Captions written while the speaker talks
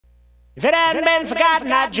If it hadn't been for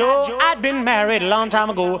Cotton Eye Joe, I'd been married a long time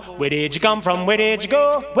ago. Where did you come from? Where did you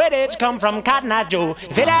go? Where did you come from, Cotton Eye Joe?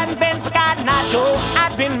 If it hadn't been for Cotton Eye Joe,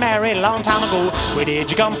 I'd been married a long time ago. Where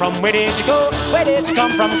did you come from? Where did you go? Where did you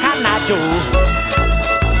come from, Cotton Eye Joe?